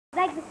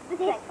Like this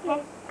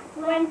way.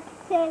 1, 2,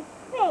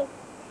 3.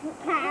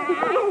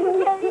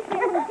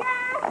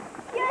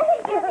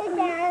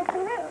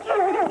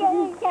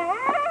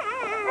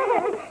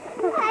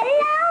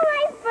 Hello,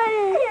 my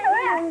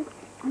friend.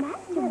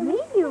 Master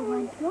Radio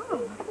once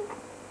more.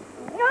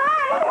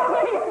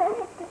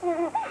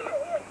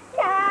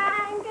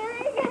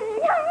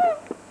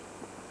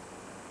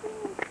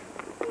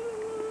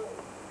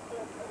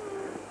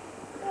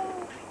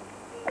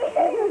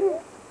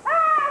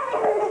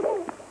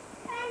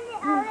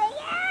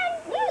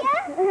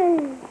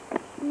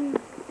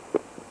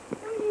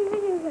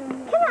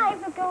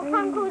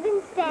 Camcording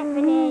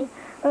Stephanie.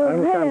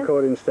 I'm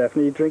camcording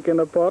Stephanie drinking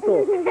a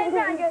bottle. Can I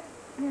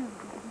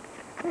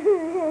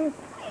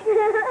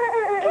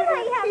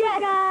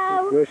have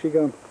go? Where's she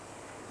gone?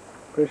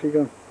 Where's she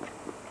gone?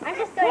 I'm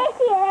just going. There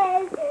she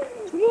is.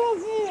 There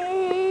she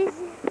is.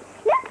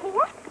 Look,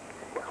 look.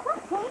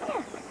 What's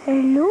that?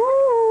 Hello.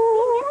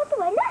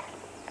 Look.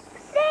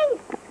 Sing.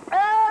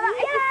 Oh, that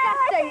is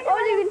disgusting.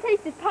 All you can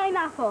taste is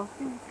pineapple.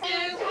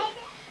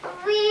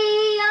 We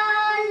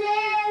all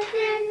live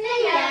in the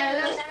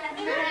yellow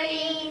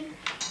submarine.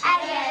 A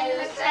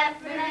yellow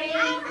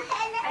submarine.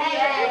 A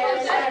yellow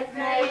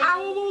submarine.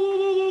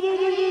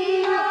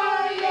 We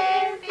all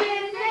live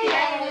in the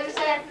yellow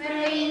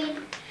submarine.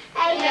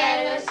 A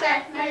yellow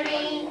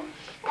submarine.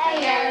 A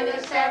yellow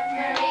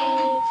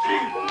submarine.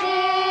 We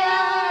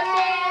all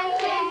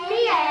live in the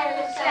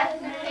yellow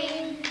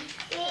submarine.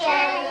 The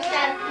yellow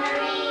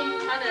submarine.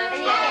 The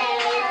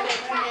yellow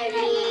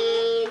submarine.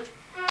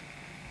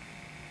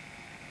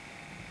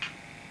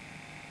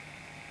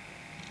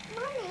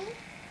 Mommy.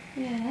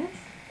 Yes?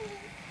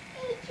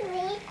 It's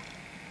me.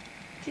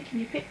 Taking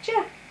your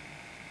picture.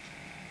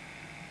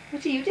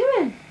 What are you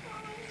doing?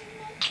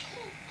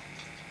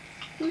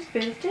 Whose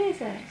birthday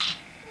is it?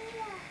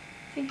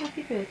 Sing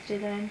happy birthday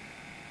then.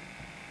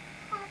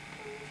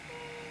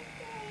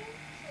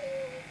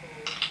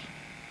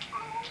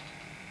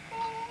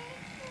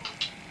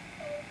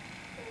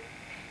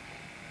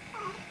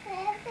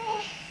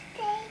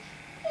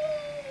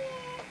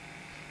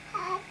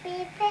 Happy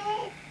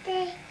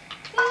birthday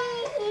to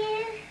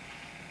you.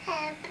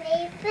 Happy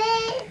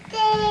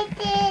birthday,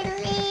 dear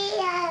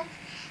Leah.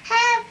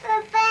 Happy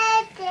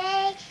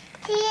birthday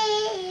to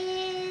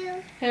you.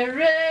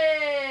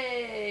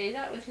 Hooray!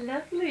 That was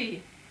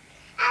lovely.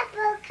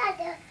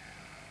 Avocado.